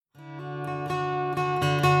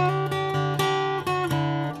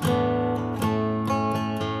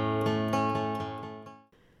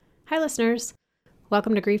listeners.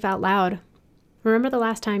 Welcome to Grief Out Loud. Remember the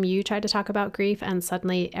last time you tried to talk about grief and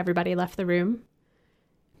suddenly everybody left the room?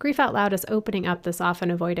 Grief Out Loud is opening up this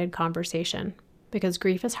often avoided conversation because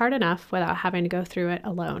grief is hard enough without having to go through it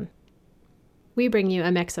alone. We bring you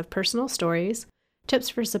a mix of personal stories, tips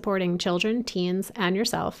for supporting children, teens, and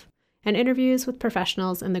yourself, and interviews with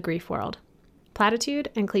professionals in the grief world. Platitude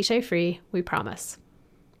and cliche-free, we promise.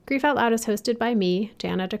 Grief Out Loud is hosted by me,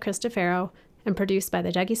 Jana DeCristofaro, and produced by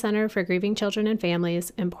the Dougy Center for Grieving Children and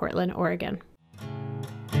Families in Portland, Oregon.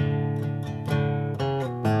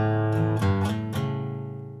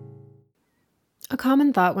 A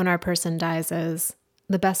common thought when our person dies is,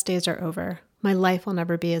 the best days are over. My life will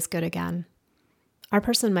never be as good again. Our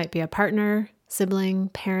person might be a partner, sibling,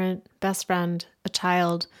 parent, best friend, a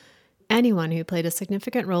child, anyone who played a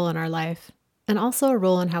significant role in our life, and also a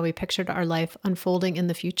role in how we pictured our life unfolding in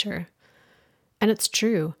the future. And it's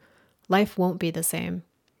true. Life won't be the same.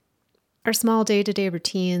 Our small day-to-day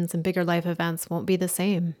routines and bigger life events won't be the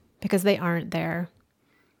same because they aren't there.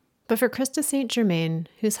 But for Krista St. Germain,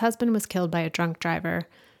 whose husband was killed by a drunk driver,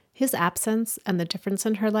 his absence and the difference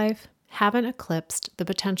in her life haven't eclipsed the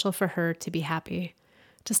potential for her to be happy,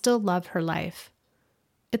 to still love her life.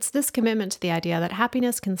 It's this commitment to the idea that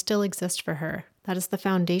happiness can still exist for her that is the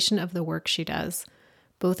foundation of the work she does,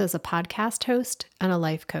 both as a podcast host and a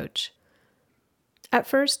life coach. At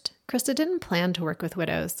first, Krista didn't plan to work with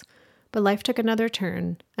widows, but life took another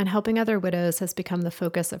turn, and helping other widows has become the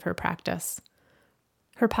focus of her practice.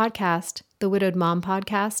 Her podcast, the Widowed Mom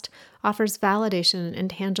Podcast, offers validation and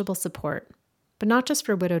tangible support, but not just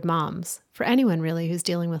for widowed moms, for anyone really who's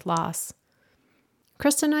dealing with loss.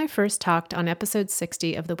 Krista and I first talked on episode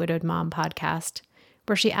 60 of the Widowed Mom Podcast,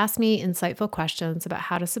 where she asked me insightful questions about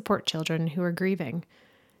how to support children who are grieving.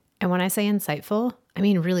 And when I say insightful, I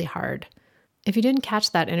mean really hard. If you didn't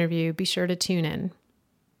catch that interview, be sure to tune in.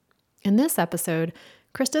 In this episode,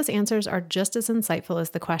 Krista's answers are just as insightful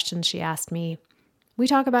as the questions she asked me. We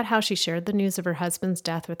talk about how she shared the news of her husband's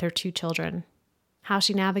death with her 2 children, how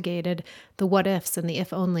she navigated the what-ifs and the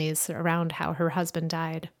if-onlys around how her husband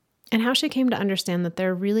died, and how she came to understand that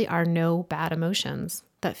there really are no bad emotions,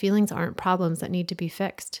 that feelings aren't problems that need to be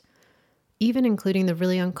fixed, even including the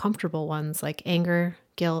really uncomfortable ones like anger,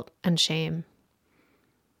 guilt, and shame.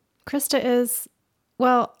 Krista is,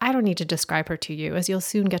 well, I don't need to describe her to you, as you'll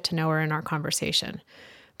soon get to know her in our conversation,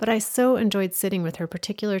 but I so enjoyed sitting with her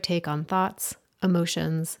particular take on thoughts,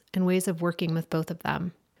 emotions, and ways of working with both of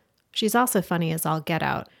them. She's also funny as all get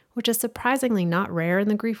out, which is surprisingly not rare in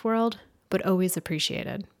the grief world, but always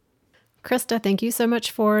appreciated. Krista, thank you so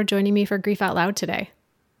much for joining me for Grief Out Loud today.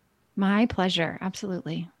 My pleasure.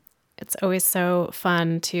 Absolutely. It's always so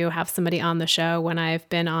fun to have somebody on the show when I've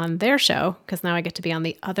been on their show, because now I get to be on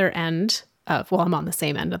the other end of, well, I'm on the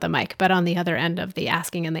same end of the mic, but on the other end of the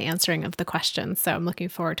asking and the answering of the questions. So I'm looking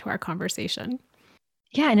forward to our conversation.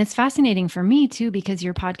 Yeah. And it's fascinating for me too, because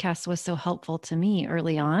your podcast was so helpful to me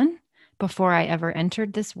early on before I ever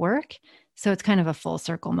entered this work. So it's kind of a full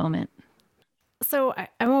circle moment. So I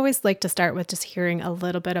always like to start with just hearing a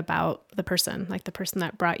little bit about the person, like the person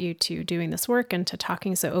that brought you to doing this work and to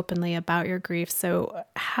talking so openly about your grief. So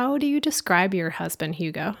how do you describe your husband,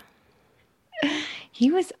 Hugo? He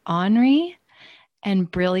was ornery and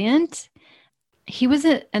brilliant. He was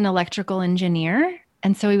an electrical engineer.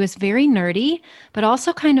 And so he was very nerdy, but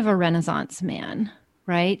also kind of a Renaissance man,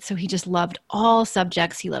 right? So he just loved all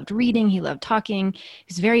subjects. He loved reading. He loved talking. He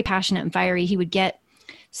was very passionate and fiery. He would get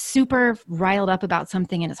super riled up about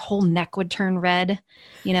something and his whole neck would turn red,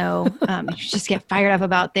 he'd just get fired up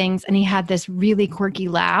about things. And he had this really quirky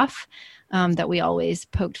laugh that we always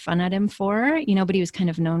poked fun at him for, but he was kind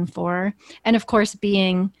of known for. And of course,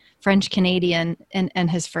 being French Canadian and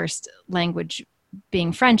his first language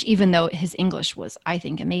being French, even though his English was, I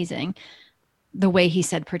think, amazing, the way he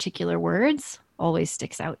said particular words always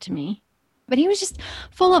sticks out to me. But he was just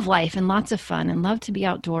full of life and lots of fun and loved to be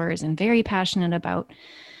outdoors and very passionate about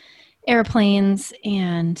airplanes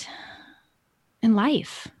and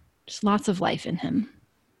life. Just lots of life in him.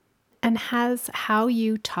 And has how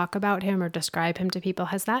you talk about him or describe him to people,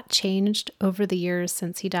 has that changed over the years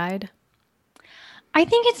since he died? I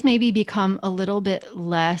think it's maybe become a little bit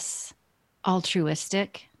less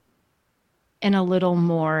altruistic and a little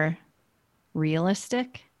more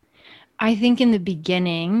realistic. I think in the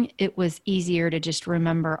beginning, it was easier to just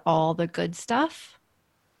remember all the good stuff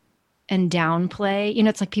and downplay.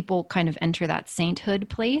 It's like people kind of enter that sainthood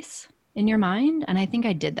place in your mind. And I think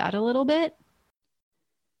I did that a little bit.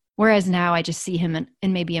 Whereas now I just see him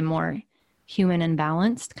in maybe a more human and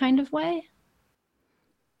balanced kind of way.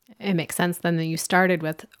 It makes sense then that you started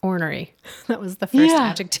with ornery. That was the first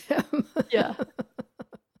adjective. Yeah.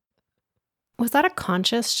 Was that a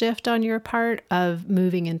conscious shift on your part of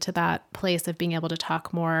moving into that place of being able to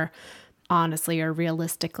talk more honestly or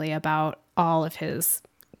realistically about all of his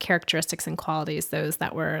characteristics and qualities, those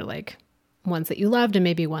that were like ones that you loved and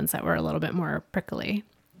maybe ones that were a little bit more prickly?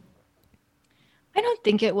 I don't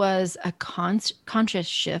think it was a conscious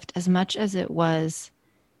shift as much as it was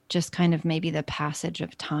just kind of maybe the passage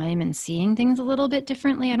of time and seeing things a little bit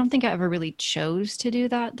differently. I don't think I ever really chose to do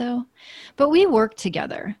that though. But we worked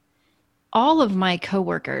together. All of my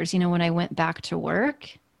coworkers, when I went back to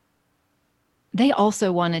work, they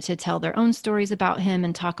also wanted to tell their own stories about him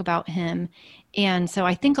and talk about him. And so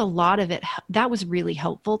I think a lot of it, that was really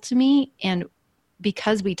helpful to me. And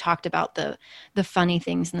because we talked about the funny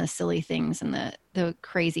things and the silly things and the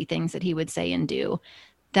crazy things that he would say and do,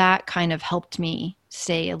 that kind of helped me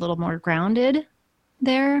stay a little more grounded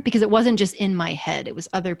there, because it wasn't just in my head. It was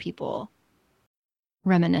other people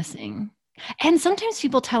reminiscing. And sometimes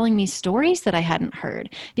people telling me stories that I hadn't heard,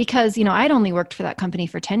 because, I'd only worked for that company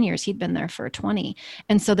for 10 years. He'd been there for 20.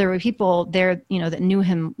 And so there were people there, that knew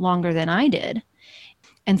him longer than I did.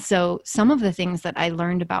 And so some of the things that I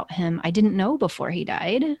learned about him, I didn't know before he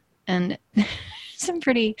died. And some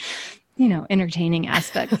pretty, entertaining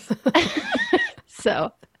aspects.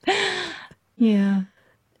 So, yeah.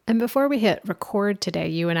 And before we hit record today,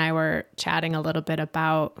 you and I were chatting a little bit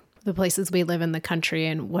about the places we live in the country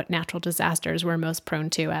and what natural disasters we're most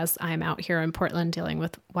prone to, as I'm out here in Portland dealing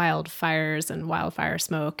with wildfires and wildfire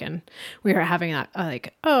smoke. And we were having that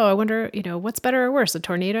I wonder, what's better or worse, a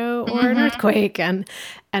tornado or an earthquake? And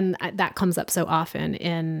that comes up so often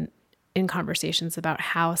in conversations about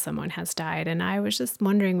how someone has died. And I was just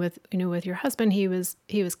wondering with your husband, he was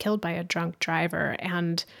killed by a drunk driver.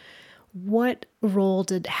 And what role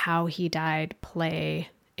did how he died play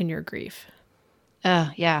in your grief?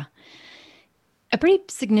 Yeah. A pretty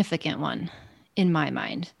significant one in my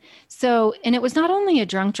mind. So, and it was not only a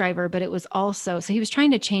drunk driver, but it was also, so he was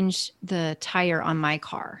trying to change the tire on my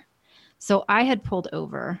car. So I had pulled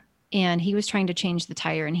over and he was trying to change the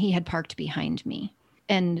tire and he had parked behind me.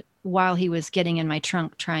 And while he was getting in my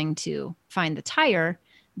trunk trying to find the tire,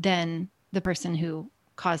 then the person who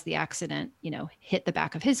caused the accident, hit the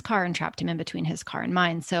back of his car and trapped him in between his car and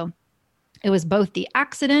mine. So it was both the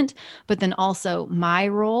accident, but then also my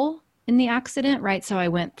role in the accident, right? So I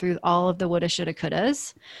went through all of the woulda, shoulda,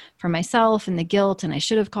 couldas for myself and the guilt, and I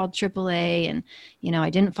should have called AAA, and, I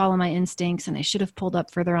didn't follow my instincts, and I should have pulled up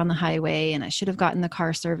further on the highway, and I should have gotten the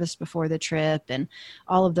car serviced before the trip, and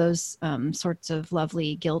all of those sorts of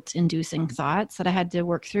lovely guilt-inducing thoughts that I had to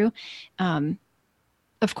work through.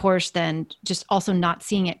 Of course, then just also not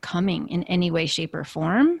seeing it coming in any way, shape, or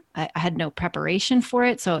form. I had no preparation for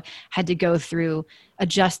it. So I had to go through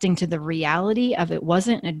adjusting to the reality of it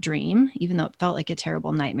wasn't a dream, even though it felt like a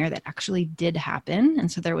terrible nightmare that actually did happen.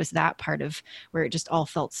 And so there was that part of where it just all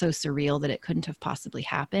felt so surreal that it couldn't have possibly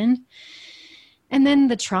happened. And then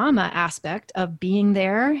the trauma aspect of being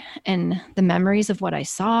there and the memories of what I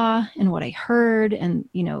saw and what I heard and,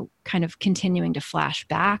 kind of continuing to flash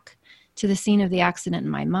back to the scene of the accident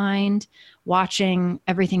in my mind, watching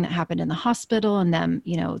everything that happened in the hospital and them,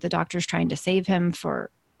 the doctors trying to save him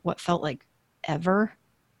for what felt like ever.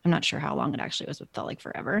 I'm not sure how long it actually was, but felt like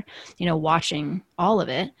forever, watching all of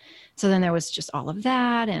it. So then there was just all of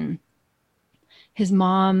that. And his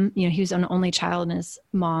mom, he was an only child and his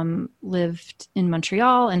mom lived in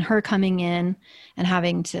Montreal, and her coming in and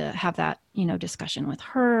having to have that, discussion with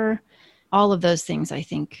her. All of those things, I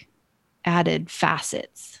think, added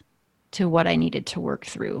facets to what I needed to work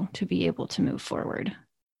through to be able to move forward.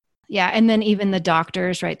 Yeah. And then even the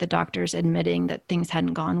doctors, right? The doctors admitting that things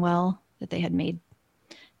hadn't gone well, that they had made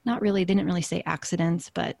they didn't really say accidents,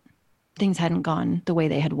 but things hadn't gone the way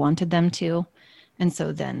they had wanted them to. And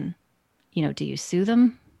so then, do you sue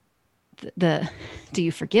them? Do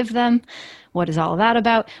you forgive them? What is all of that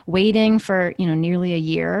about? Waiting for, nearly a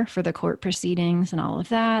year for the court proceedings and all of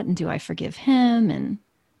that. And do I forgive him? And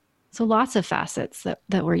so lots of facets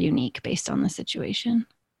that were unique based on the situation.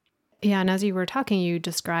 Yeah. And as you were talking, you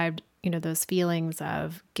described, those feelings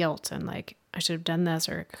of guilt and like, I should have done this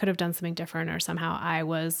or could have done something different, or somehow I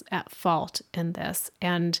was at fault in this.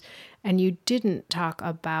 And you didn't talk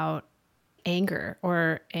about anger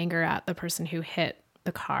at the person who hit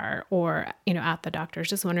the car or, at the doctors.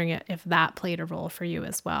 Just wondering if that played a role for you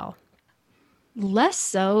as well. Less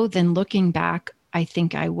so than looking back, I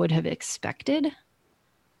think I would have expected.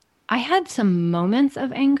 I had some moments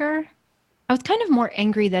of anger. I was kind of more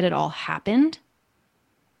angry that it all happened.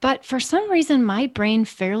 But for some reason, my brain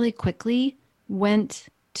fairly quickly went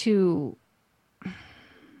to,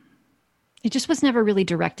 it just was never really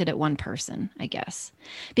directed at one person, I guess.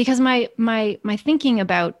 Because my thinking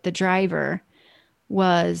about the driver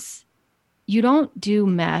was you don't do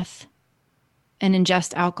meth and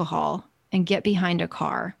ingest alcohol and get behind a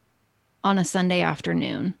car on a Sunday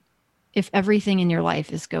afternoon if everything in your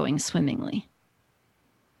life is going swimmingly,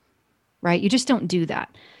 right? You just don't do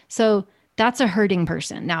that. So that's a hurting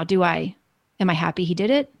person. Now, am I happy he did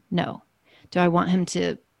it? No. Do I want him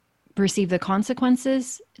to receive the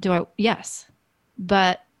consequences? Yes.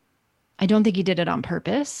 But I don't think he did it on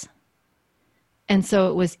purpose. And so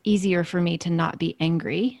it was easier for me to not be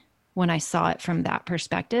angry when I saw it from that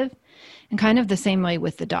perspective. And kind of the same way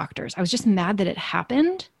with the doctors. I was just mad that it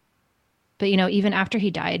happened. But, even after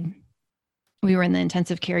he died, we were in the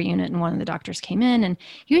intensive care unit and one of the doctors came in and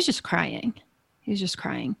he was just crying.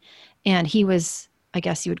 And he was, I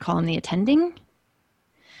guess you would call him the attending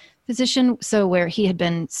physician. So where he had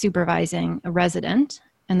been supervising a resident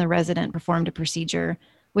and the resident performed a procedure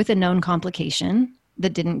with a known complication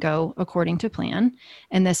that didn't go according to plan.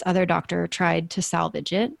 And this other doctor tried to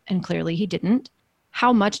salvage it, and clearly he didn't.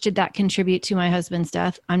 How much did that contribute to my husband's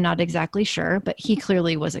death? I'm not exactly sure, but he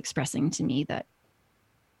clearly was expressing to me that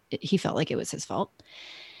he felt like it was his fault.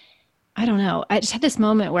 I don't know. I just had this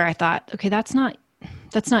moment where I thought, okay, that's not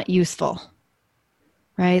useful,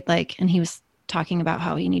 right? And he was talking about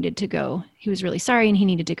how he needed to go. He was really sorry and he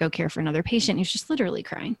needed to go care for another patient. He was just literally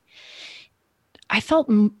crying. I felt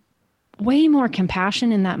way more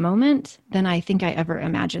compassion in that moment than I think I ever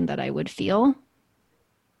imagined that I would feel,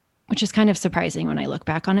 which is kind of surprising when I look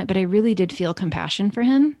back on it, but I really did feel compassion for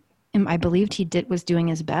him. And I believed he was doing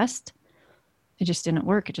his best. It just didn't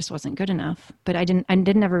work. It just wasn't good enough. But I didn't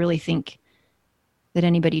ever really think that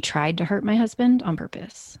anybody tried to hurt my husband on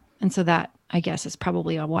purpose. And so that, I guess, is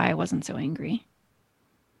probably why I wasn't so angry.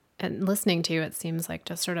 And listening to you, it seems like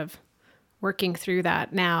just sort of working through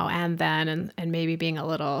that now and then, and maybe being a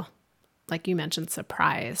little, like you mentioned,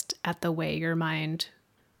 surprised at the way your mind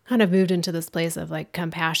kind of moved into this place of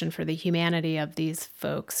compassion for the humanity of these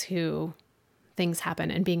folks who things happen,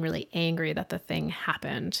 and being really angry that the thing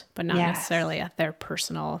happened, but not necessarily at their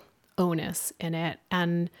personal onus in it.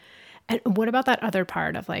 And what about that other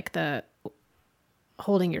part of the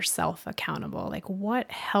holding yourself accountable? What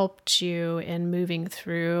helped you in moving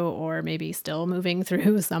through, or maybe still moving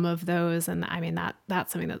through, some of those? And I mean,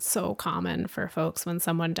 that's something that's so common for folks when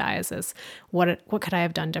someone dies, is what could I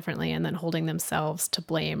have done differently? And then holding themselves to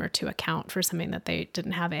blame or to account for something that they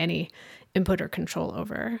didn't have any input or control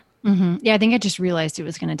over. Mm-hmm. Yeah, I think I just realized it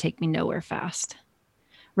was going to take me nowhere fast,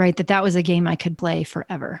 right? That was a game I could play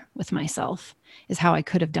forever with myself, is how I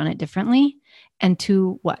could have done it differently. And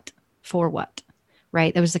to what? For what?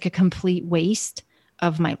 Right? That was a complete waste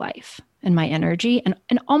of my life and my energy.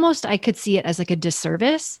 And almost I could see it as a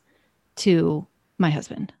disservice to my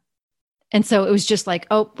husband. And so it was just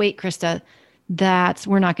oh, wait, Krista,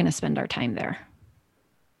 we're not going to spend our time there.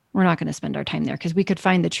 We're not going to spend our time there, because we could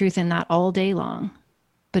find the truth in that all day long,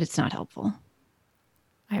 but it's not helpful.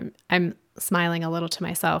 I'm smiling a little to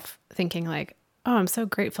myself, thinking oh, I'm so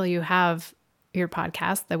grateful you have your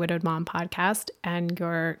podcast, the Widowed Mom podcast, and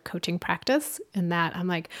your coaching practice. And that I'm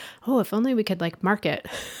oh, if only we could market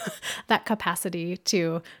that capacity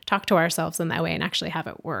to talk to ourselves in that way and actually have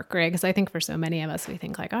it work, right? Because I think for so many of us, we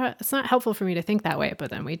think oh, it's not helpful for me to think that way, but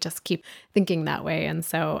then we just keep thinking that way. And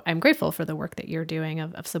so I'm grateful for the work that you're doing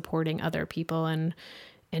of supporting other people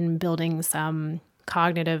and building some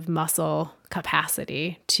cognitive muscle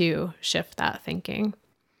capacity to shift that thinking.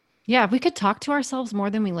 Yeah, if we could talk to ourselves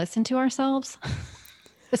more than we listen to ourselves,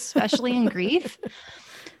 especially in grief,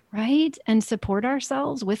 right? And support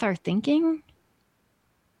ourselves with our thinking,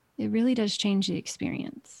 it really does change the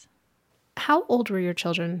experience. How old were your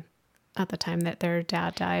children at the time that their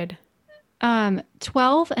dad died?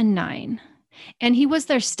 12 and 9. And he was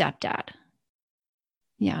their stepdad.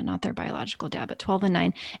 Yeah, not their biological dad, but 12 and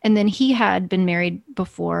 9. And then he had been married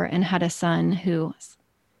before and had a son who was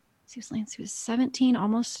 17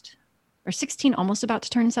 almost, or 16, almost about to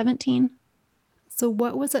turn 17. So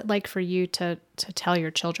what was it like for you to tell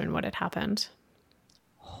your children what had happened?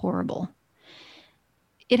 Horrible.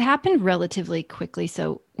 It happened relatively quickly.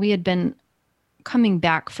 So we had been coming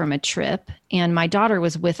back from a trip, and my daughter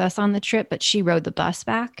was with us on the trip, but she rode the bus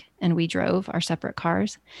back and we drove our separate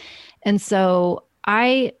cars. And so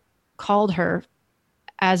I called her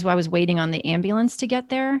as I was waiting on the ambulance to get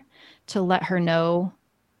there to let her know.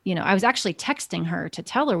 I was actually texting her to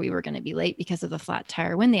tell her we were going to be late because of the flat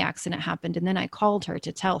tire when the accident happened. And then I called her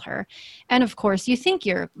to tell her. And of course, you think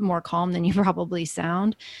you're more calm than you probably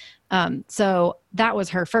sound. So that was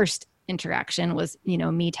her first interaction, was,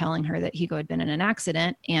 me telling her that Hugo had been in an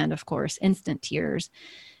accident, and of course, instant tears.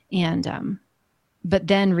 And, but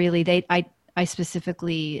then really I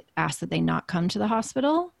specifically asked that they not come to the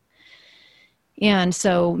hospital. And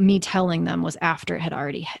so me telling them was after it had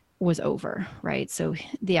already was over, right? So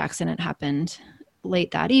the accident happened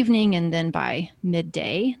late that evening, and then by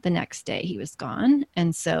midday the next day he was gone.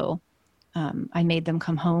 And so I made them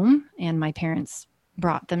come home, and my parents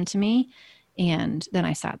brought them to me. And then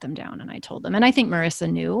I sat them down and I told them. And I think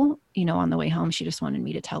Marissa knew, on the way home, she just wanted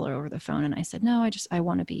me to tell her over the phone. And I said, no, I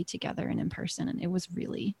want to be together and in person. And it was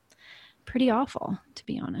really pretty awful, to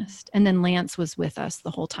be honest. And then Lance was with us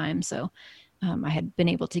the whole time. So I had been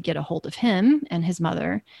able to get a hold of him and his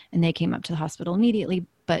mother, and they came up to the hospital immediately.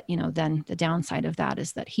 But, then the downside of that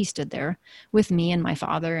is that he stood there with me and my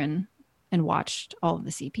father and watched all of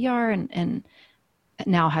the CPR and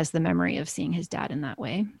now has the memory of seeing his dad in that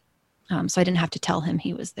way. So I didn't have to tell him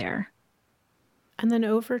he was there. And then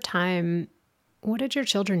over time, what did your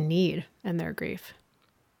children need in their grief?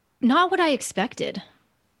 Not what I expected.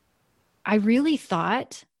 I really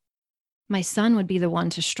thought my son would be the one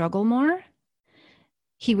to struggle more.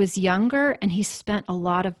 He was younger and he spent a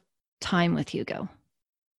lot of time with Hugo,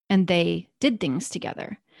 and they did things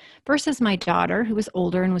together versus my daughter, who was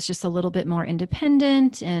older and was just a little bit more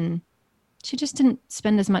independent, and she just didn't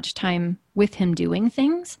spend as much time with him doing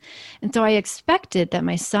things. And so I expected that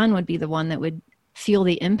my son would be the one that would feel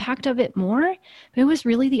the impact of it more, but it was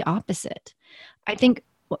really the opposite. I think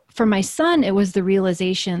for my son, it was the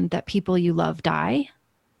realization that people you love die.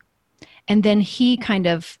 And then he kind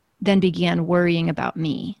of then began worrying about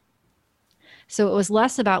me. So it was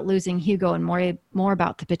less about losing Hugo and more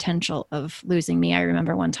about the potential of losing me. I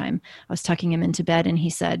remember one time I was tucking him into bed and he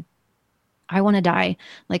said, I want to die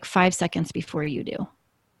like 5 seconds before you do,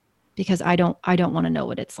 because I don't want to know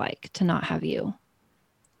what it's like to not have you.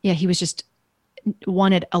 Yeah, he was just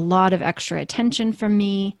wanted a lot of extra attention from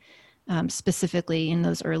me, specifically in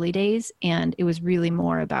those early days. And it was really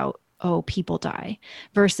more about, people die,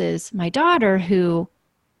 versus my daughter, who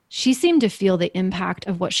she seemed to feel the impact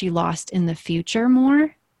of what she lost in the future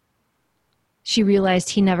more. She realized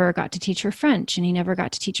he never got to teach her French, and he never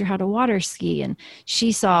got to teach her how to water ski. And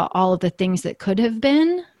she saw all of the things that could have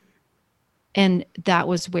been. And that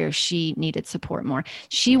was where she needed support more.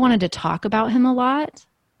 She wanted to talk about him a lot,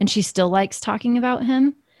 and she still likes talking about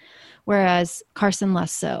him, whereas Carson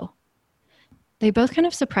less so. They both kind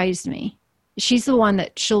of surprised me. She's the one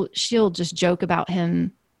that she'll just joke about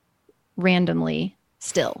him randomly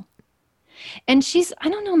still. And she's, I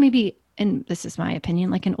don't know, maybe, and this is my opinion,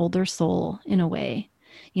 like an older soul in a way.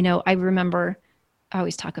 I remember I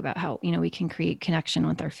always talk about how, we can create connection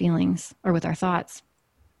with our feelings or with our thoughts.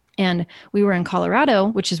 And we were in Colorado,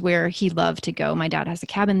 which is where he loved to go. My dad has a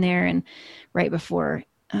cabin there. And right before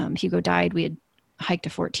Hugo died, we had hiked a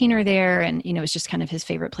 14er there. And, it was just kind of his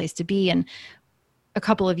favorite place to be. And a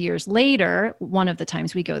couple of years later, one of the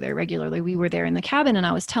times we go there regularly, we were there in the cabin. And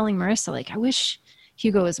I was telling Marissa, like, I wish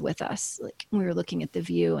Hugo was with us. Like, we were looking at the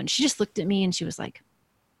view, and she just looked at me and she was like,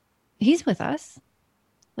 he's with us.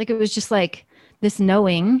 Like, it was just like this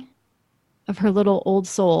knowing of her little old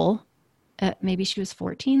soul. Maybe she was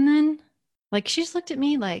 14 then. Like, she just looked at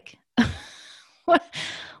me like, what?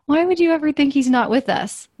 Why would you ever think he's not with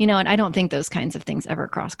us? And I don't think those kinds of things ever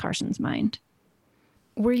cross Carson's mind.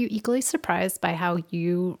 Were you equally surprised by how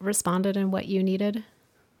you responded and what you needed?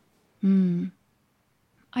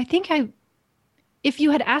 I think if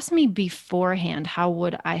you had asked me beforehand, how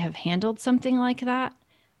would I have handled something like that?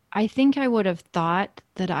 I think I would have thought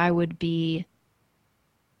that I would be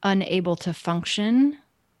unable to function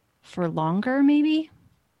for longer, maybe.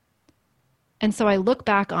 And so I look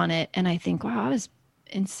back on it and I think, wow,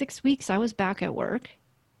 in 6 weeks, I was back at work.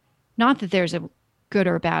 Not that there's a good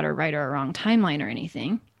or bad or right or wrong timeline or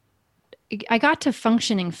anything. I got to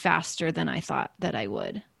functioning faster than I thought that I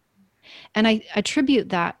would. And I attribute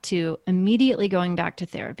that to immediately going back to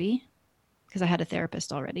therapy, because I had a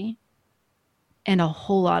therapist already, and a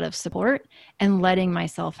whole lot of support, and letting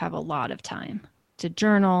myself have a lot of time to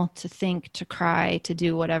journal, to think, to cry, to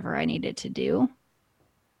do whatever I needed to do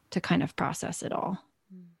to kind of process it all.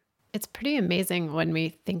 It's pretty amazing when we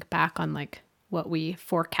think back on like what we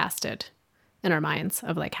forecasted in our minds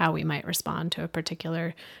of like how we might respond to a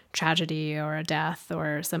particular tragedy or a death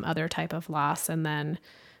or some other type of loss, and then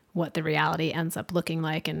what the reality ends up looking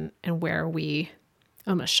like, and where we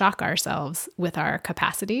almost shock ourselves with our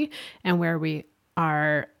capacity, and where we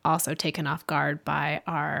are also taken off guard by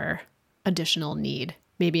our additional need,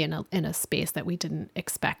 maybe in a space that we didn't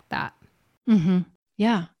expect that. Mm-hmm.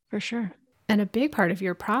 Yeah, for sure. And a big part of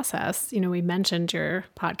your process, we mentioned your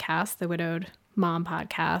podcast, the Widowed Mom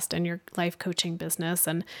podcast, and your life coaching business.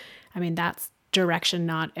 And I mean, that's direction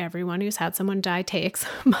not everyone who's had someone die takes,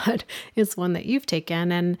 but it's one that you've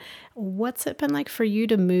taken. And what's it been like for you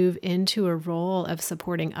to move into a role of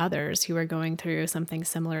supporting others who are going through something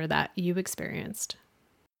similar that you've experienced?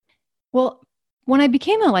 Well, when I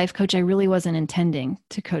became a life coach, I really wasn't intending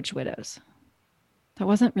to coach widows. That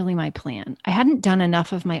wasn't really my plan. I hadn't done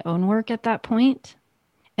enough of my own work at that point,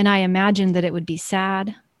 and I imagined that it would be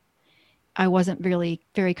sad. I wasn't really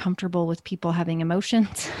very comfortable with people having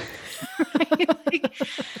emotions. Right?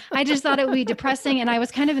 I just thought it would be depressing. And I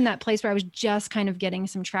was kind of in that place where I was just kind of getting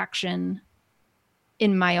some traction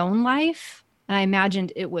in my own life. And I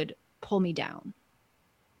imagined it would pull me down.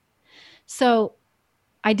 So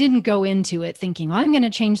I didn't go into it thinking, well, I'm going to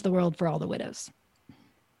change the world for all the widows.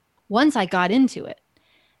 Once I got into it,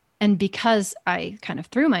 and because I kind of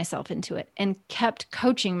threw myself into it and kept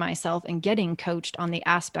coaching myself and getting coached on the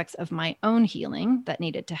aspects of my own healing that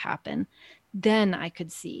needed to happen, then I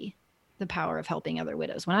could see the power of helping other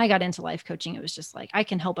widows. When I got into life coaching, it was just like, I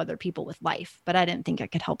can help other people with life, but I didn't think I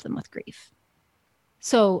could help them with grief.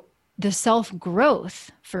 So the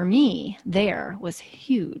self-growth for me there was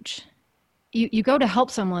huge. You go to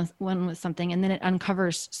help someone with something, and then it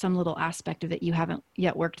uncovers some little aspect of it you haven't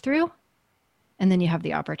yet worked through. And then you have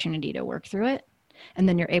the opportunity to work through it. And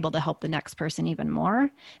then you're able to help the next person even more.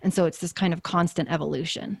 And so it's this kind of constant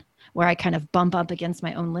evolution where I kind of bump up against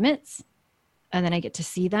my own limits, and then I get to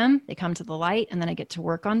see them, they come to the light, and then I get to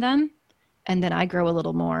work on them. And then I grow a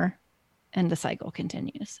little more, and the cycle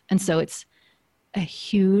continues. And so it's a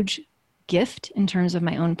huge gift in terms of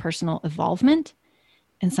my own personal evolvement.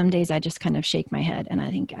 And some days I just kind of shake my head and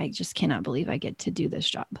I think I just cannot believe I get to do this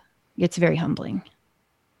job. It's very humbling.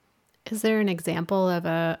 Is there an example of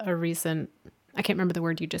a recent, I can't remember the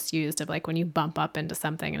word you just used, of like when you bump up into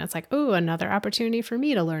something and it's like, oh, another opportunity for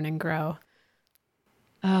me to learn and grow?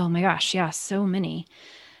 Oh my gosh. Yeah. So many.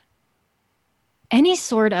 Any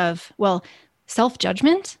sort of, well,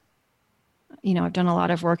 self-judgment, I've done a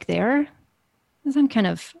lot of work there because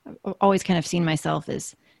I've always kind of seen myself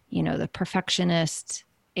as, the perfectionist,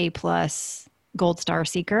 A+ gold star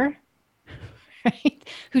seeker. Right?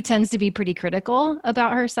 Who tends to be pretty critical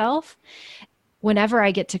about herself. Whenever I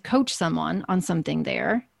get to coach someone on something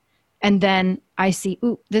there, and then I see,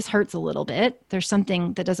 ooh, this hurts a little bit, there's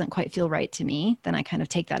something that doesn't quite feel right to me, then I kind of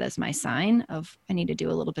take that as my sign of I need to do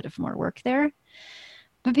a little bit of more work there.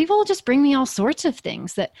 But people will just bring me all sorts of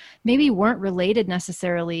things that maybe weren't related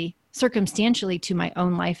necessarily circumstantially to my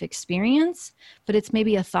own life experience, but it's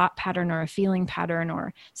maybe a thought pattern or a feeling pattern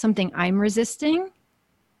or something I'm resisting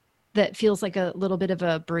that feels like a little bit of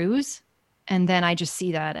a bruise. And then I just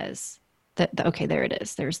see that as that, okay, there it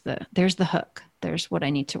is. There's the hook. There's what I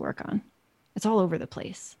need to work on. It's all over the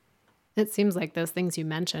place. It seems like those things you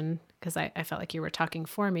mentioned, because I felt like you were talking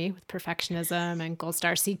for me with perfectionism and gold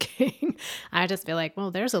star seeking. I just feel like, well,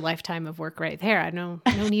 there's a lifetime of work right there. I no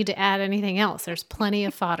need to add anything else. There's plenty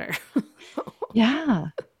of fodder. Yeah.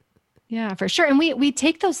 Yeah, for sure. And we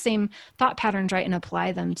take those same thought patterns, right, and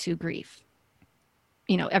apply them to grief.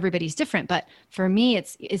 Everybody's different, but for me,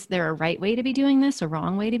 is there a right way to be doing this, a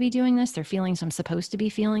wrong way to be doing this? There are feelings I'm supposed to be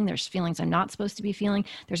feeling. There's feelings I'm not supposed to be feeling.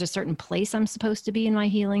 There's a certain place I'm supposed to be in my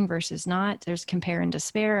healing versus not. There's compare and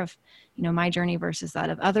despair of, my journey versus that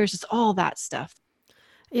of others. It's all that stuff.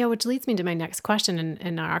 Yeah, which leads me to my next question.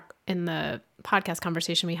 In the podcast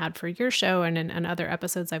conversation we had for your show and in other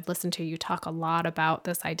episodes I've listened to, you talk a lot about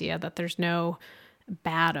this idea that there's no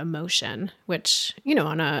bad emotion, which,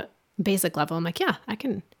 on a basic level, I'm like, yeah, I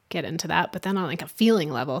can get into that. But then on like a feeling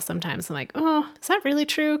level, sometimes I'm like, oh, is that really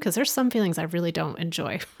true? Because there's some feelings I really don't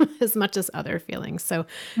enjoy as much as other feelings. So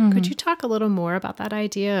could you talk a little more about that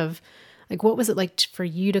idea of like, what was it like for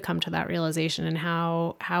you to come to that realization, and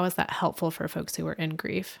how is that helpful for folks who are in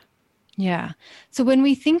grief? Yeah. So when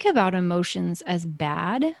we think about emotions as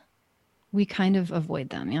bad, we kind of avoid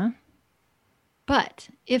them. Yeah. But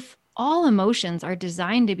if all emotions are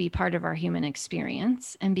designed to be part of our human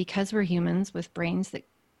experience, and because we're humans with brains that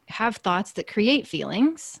have thoughts that create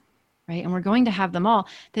feelings, right, and we're going to have them all,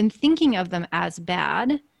 then thinking of them as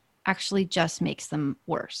bad actually just makes them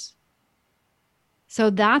worse. So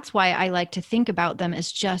that's why I like to think about them as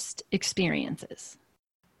just experiences.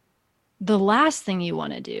 The last thing you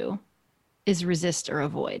want to do is resist or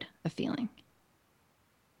avoid a feeling.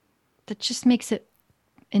 That just makes it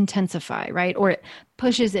intensify, right? Or it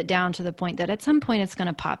pushes it down to the point that at some point it's going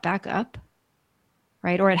to pop back up,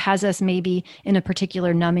 right? Or it has us maybe in a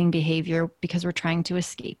particular numbing behavior because we're trying to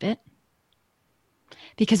escape it,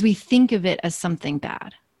 because we think of it as something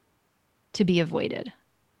bad to be avoided.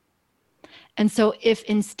 And so if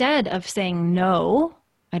instead of saying, no,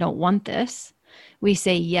 I don't want this, we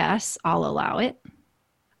say, yes, I'll allow it,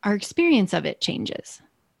 our experience of it changes.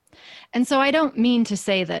 And so I don't mean to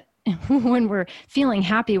say that when we're feeling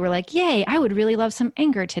happy, we're like, yay, I would really love some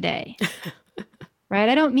anger today. Right?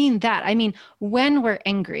 I don't mean that. I mean, when we're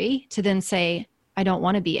angry, to then say, I don't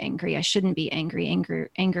want to be angry. I shouldn't be angry.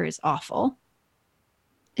 Anger is awful.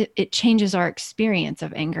 It changes our experience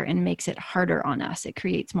of anger and makes it harder on us. It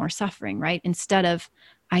creates more suffering, right? Instead of,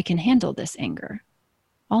 I can handle this anger.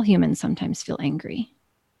 All humans sometimes feel angry.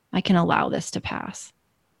 I can allow this to pass.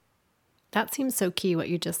 That seems so key, what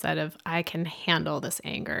you just said of, I can handle this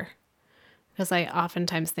anger. Because I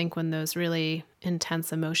oftentimes think when those really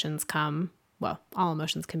intense emotions come, well, all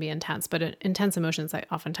emotions can be intense, but intense emotions that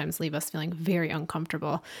oftentimes leave us feeling very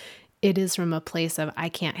uncomfortable. It is from a place of, I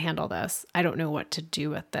can't handle this. I don't know what to do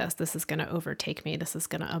with this. This is going to overtake me. This is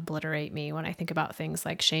going to obliterate me. When I think about things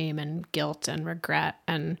like shame and guilt and regret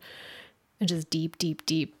and just deep, deep,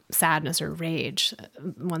 deep sadness or rage,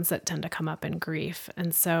 ones that tend to come up in grief.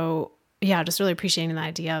 And so, yeah, just really appreciating the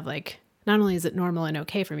idea of like, not only is it normal and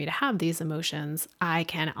okay for me to have these emotions, I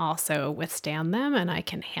can also withstand them and I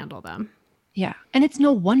can handle them. Yeah. And it's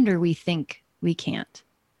no wonder we think we can't,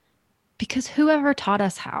 because whoever taught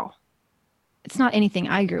us how? It's not anything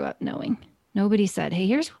I grew up knowing. Nobody said, hey,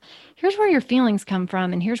 here's where your feelings come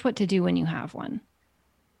from and here's what to do when you have one.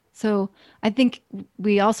 So I think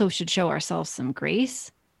we also should show ourselves some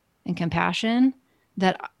grace and compassion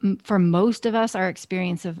that for most of us, our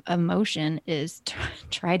experience of emotion is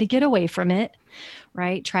try to get away from it,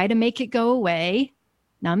 right? Try to make it go away,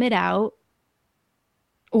 numb it out.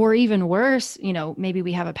 Or even worse, maybe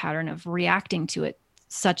we have a pattern of reacting to it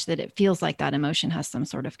such that it feels like that emotion has some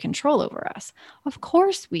sort of control over us. Of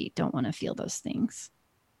course, we don't want to feel those things.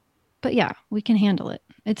 But yeah, we can handle it.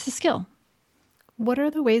 It's a skill. What are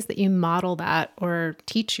the ways that you model that or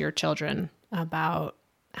teach your children about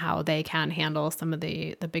how they can handle some of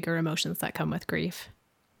the bigger emotions that come with grief?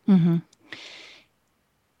 Mm-hmm.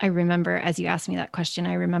 I remember, as you asked me that question,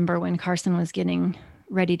 I remember when Carson was getting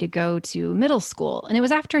ready to go to middle school, and it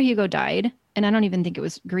was after Hugo died. And I don't even think it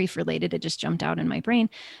was grief related. It just jumped out in my brain,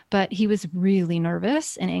 but he was really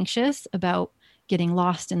nervous and anxious about getting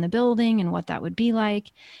lost in the building and what that would be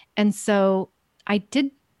like. And so I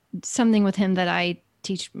did something with him that I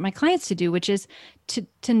teach my clients to do, which is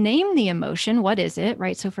to name the emotion. What is it?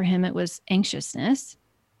 Right. So for him, it was anxiousness.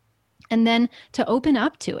 And then to open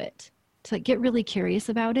up to it, to get really curious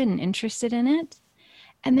about it and interested in it.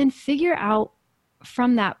 And then figure out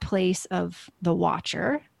from that place of the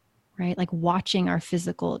watcher, right? Like watching our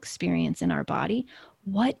physical experience in our body.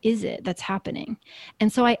 What is it that's happening?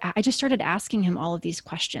 And so I just started asking him all of these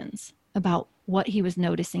questions about what he was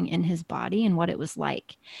noticing in his body and what it was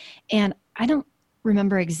like. And I don't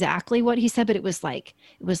remember exactly what he said, but it was like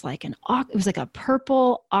a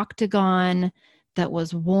purple octagon that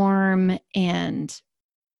was warm and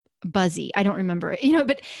buzzy. I don't remember,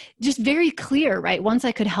 but just very clear, right? Once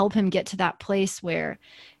I could help him get to that place where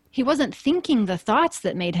he wasn't thinking the thoughts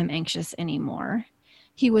that made him anxious anymore.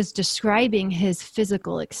 He was describing his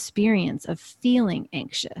physical experience of feeling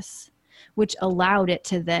anxious, which allowed it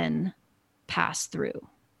to then pass through.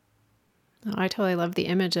 Oh, I totally love the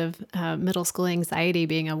image of middle school anxiety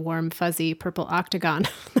being a warm, fuzzy purple octagon.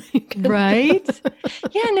 Right?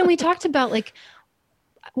 Yeah. And then we talked about like,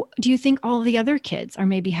 do you think all the other kids are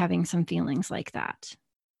maybe having some feelings like that?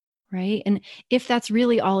 Right. And if that's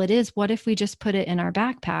really all it is, what if we just put it in our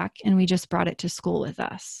backpack and we just brought it to school with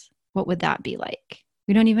us? What would that be like?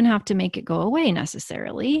 We don't even have to make it go away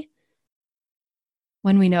necessarily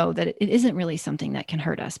when we know that it isn't really something that can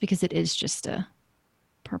hurt us, because it is just a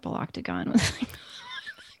purple octagon.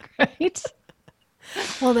 Right.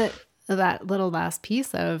 Well, that little last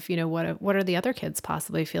piece of, what are the other kids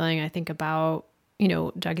possibly feeling? I think about,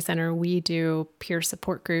 Dougie Center, we do peer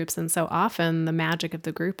support groups. And so often the magic of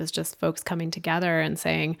the group is just folks coming together and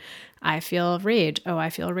saying, I feel rage. Oh,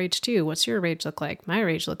 I feel rage too. What's your rage look like? My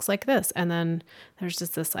rage looks like this. And then there's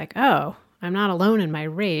just this like, oh, I'm not alone in my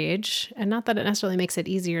rage. And not that it necessarily makes it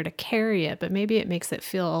easier to carry it, but maybe it makes it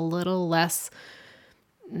feel a little less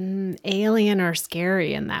alien or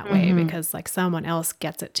scary in that way, because like someone else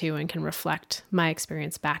gets it too and can reflect my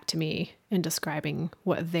experience back to me in describing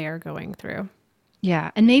what they're going through.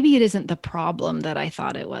 Yeah. And maybe it isn't the problem that I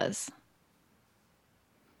thought it was.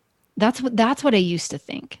 That's what I used to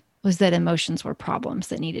think, was that emotions were problems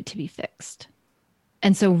that needed to be fixed.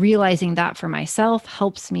 And so realizing that for myself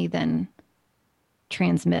helps me then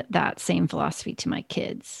transmit that same philosophy to my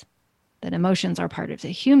kids, that emotions are part of the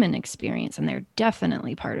human experience and they're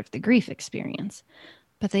definitely part of the grief experience,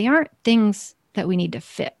 but they aren't things that we need to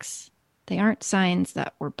fix. They aren't signs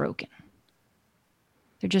that we're broken.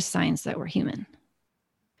 They're just signs that we're human.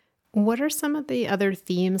 What are some of the other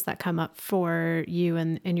themes that come up for you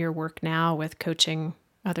in your work now with coaching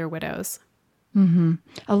other widows?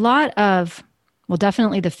 A lot of, well,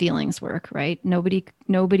 definitely the feelings work, right? Nobody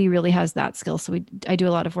really has that skill. So I do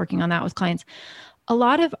a lot of working on that with clients. A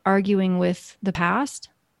lot of arguing with the past,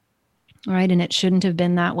 right? And it shouldn't have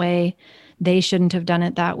been that way. They shouldn't have done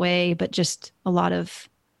it that way, but just a lot of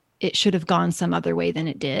it should have gone some other way than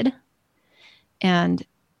it did. And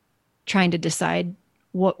trying to decide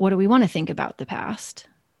what do we want to think about the past?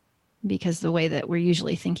 Because the way that we're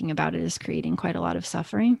usually thinking about it is creating quite a lot of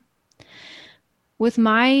suffering. With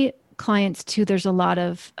my clients too, there's a lot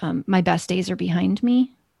of my best days are behind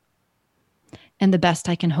me. And the best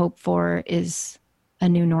I can hope for is a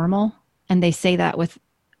new normal. And they say that with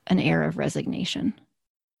an air of resignation.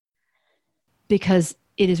 Because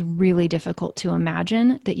it is really difficult to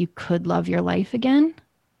imagine that you could love your life again.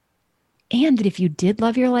 And that if you did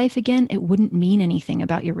love your life again, it wouldn't mean anything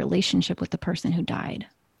about your relationship with the person who died.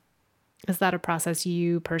 Is that a process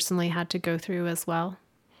you personally had to go through as well?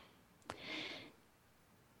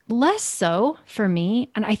 Less so for me.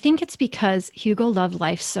 And I think it's because Hugo loved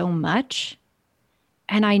life so much.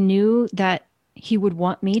 And I knew that he would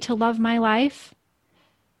want me to love my life.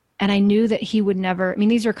 And I knew that he would never, I mean,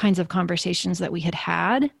 these are kinds of conversations that we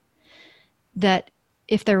had, that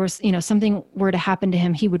if there was, something were to happen to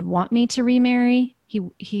him, he would want me to remarry.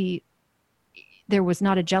 There was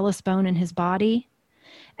not a jealous bone in his body.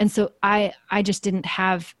 And so I just didn't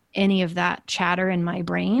have any of that chatter in my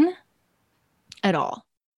brain at all.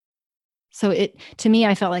 So to me,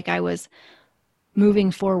 I felt like I was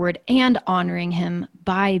moving forward and honoring him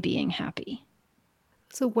by being happy.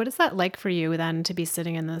 So what is that like for you then, to be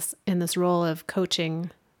sitting in this role of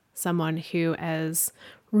coaching someone who is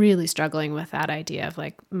really struggling with that idea of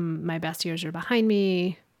like, my best years are behind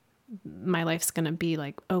me. My life's going to be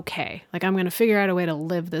like, okay, like I'm going to figure out a way to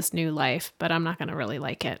live this new life, but I'm not going to really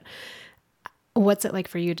like it. What's it like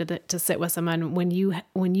for you to sit with someone when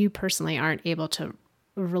you personally aren't able to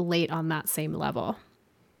relate on that same level?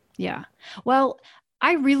 Yeah. Well,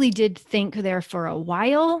 I really did think there for a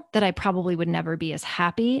while that I probably would never be as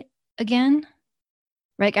happy again.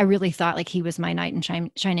 Right? I really thought like he was my knight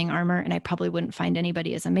in shining armor, and I probably wouldn't find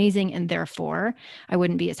anybody as amazing, and therefore I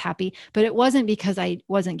wouldn't be as happy. But it wasn't because I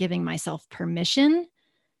wasn't giving myself permission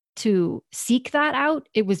to seek that out.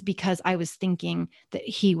 It was because I was thinking that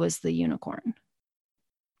he was the unicorn.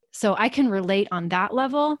 So I can relate on that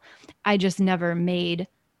level. I just never made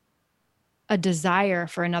a desire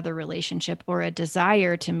for another relationship or a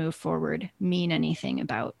desire to move forward mean anything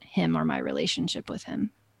about him or my relationship with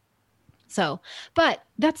him. So, but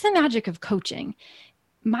that's the magic of coaching.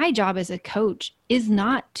 My job as a coach is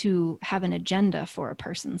not to have an agenda for a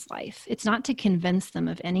person's life. It's not to convince them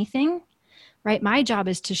of anything, right? My job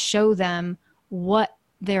is to show them what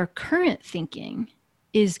their current thinking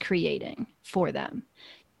is creating for them,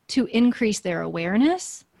 to increase their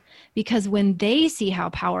awareness. Because when they see how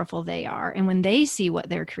powerful they are and when they see what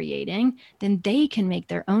they're creating, then they can make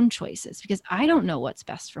their own choices. Because I don't know what's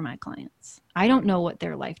best for my clients. I don't know what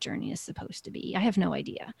their life journey is supposed to be. I have no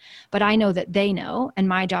idea. But I know that they know, and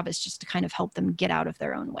my job is just to kind of help them get out of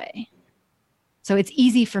their own way. So it's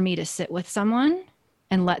easy for me to sit with someone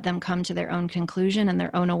and let them come to their own conclusion and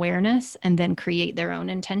their own awareness, and then create their own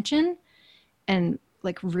intention and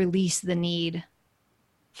like release the need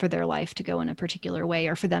for their life to go in a particular way,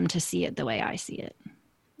 or for them to see it the way I see it.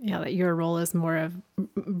 Yeah, that your role is more of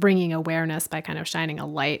bringing awareness by kind of shining a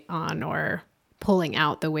light on or pulling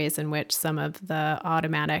out the ways in which some of the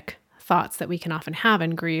automatic thoughts that we can often have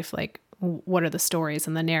in grief, like what are the stories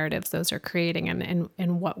and the narratives those are creating, and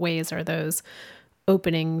in what ways are those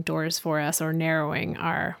opening doors for us or narrowing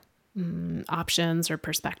our options or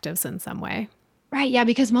perspectives in some way. Right. Yeah.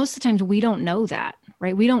 Because most of the times we don't know that,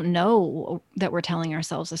 right? We don't know that we're telling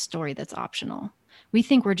ourselves a story that's optional. We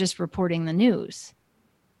think we're just reporting the news.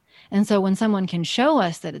 And so when someone can show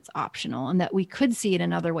us that it's optional and that we could see it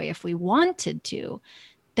another way if we wanted to,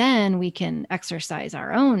 then we can exercise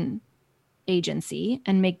our own agency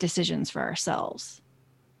and make decisions for ourselves.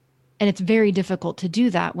 And it's very difficult to do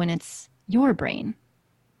that when it's your brain,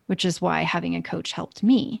 which is why having a coach helped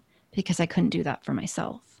me, because I couldn't do that for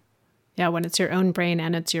myself. Yeah, when it's your own brain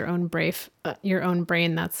and it's your own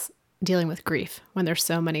brain that's dealing with grief, when there's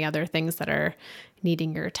so many other things that are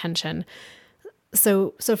needing your attention.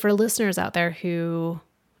 So for listeners out there who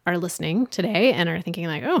are listening today and are thinking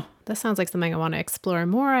like, oh, this sounds like something I want to explore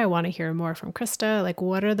more. I want to hear more from Krista. Like,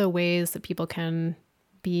 what are the ways that people can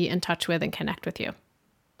be in touch with and connect with you?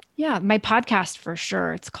 Yeah, my podcast for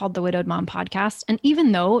sure. It's called the Widowed Mom Podcast. And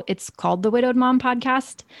even though it's called the Widowed Mom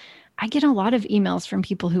Podcast, I get a lot of emails from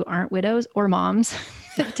people who aren't widows or moms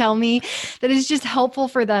that tell me that it's just helpful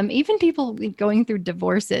for them, even people going through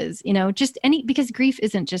divorces, just because grief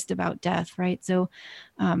isn't just about death, right? So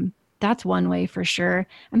that's one way for sure.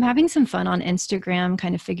 I'm having some fun on Instagram,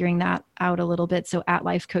 kind of figuring that out a little bit. So at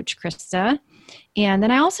Life Coach Krista. And then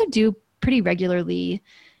I also do pretty regularly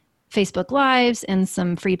Facebook Lives and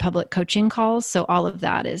some free public coaching calls. So all of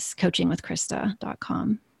that is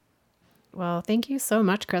coachingwithkrista.com. Well, thank you so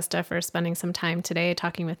much, Krista, for spending some time today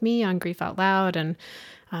talking with me on Grief Out Loud and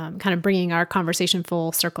kind of bringing our conversation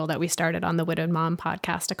full circle that we started on the Widowed Mom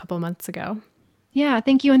podcast a couple months ago. Yeah,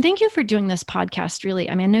 thank you. And thank you for doing this podcast, really.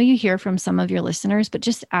 I mean, I know you hear from some of your listeners, but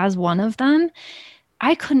just as one of them,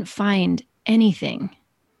 I couldn't find anything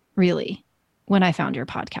really when I found your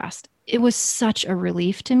podcast. It was such a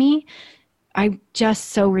relief to me. I just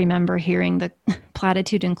so remember hearing the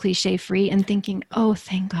platitude and cliche free and thinking, oh,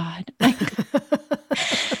 thank God.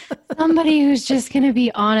 Somebody who's just going to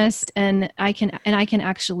be honest and I can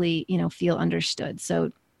actually, feel understood.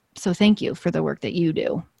 So thank you for the work that you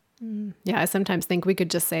do. Yeah. I sometimes think we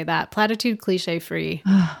could just say that platitude cliche free.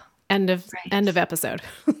 End of episode.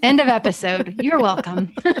 End of episode. You're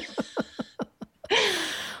welcome.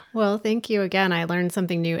 Well, thank you again. I learned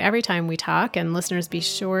something new every time we talk, and listeners, be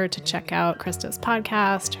sure to check out Krista's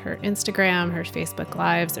podcast, her Instagram, her Facebook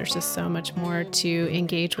Lives. There's just so much more to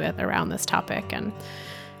engage with around this topic. And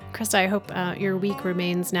Krista, I hope your week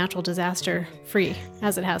remains natural disaster free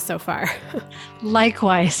as it has so far.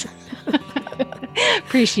 Likewise.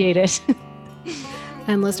 Appreciate it.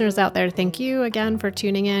 And listeners out there, thank you again for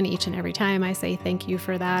tuning in each and every time. I say thank you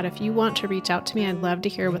for that. If you want to reach out to me, I'd love to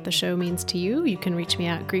hear what the show means to you. You can reach me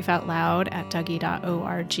at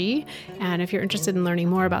griefoutloud@dougy.org. And if you're interested in learning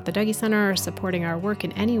more about the Dougy Center or supporting our work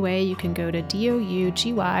in any way, you can go to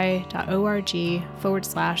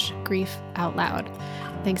dougy.org/griefoutloud.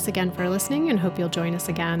 Thanks again for listening and hope you'll join us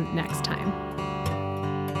again next time.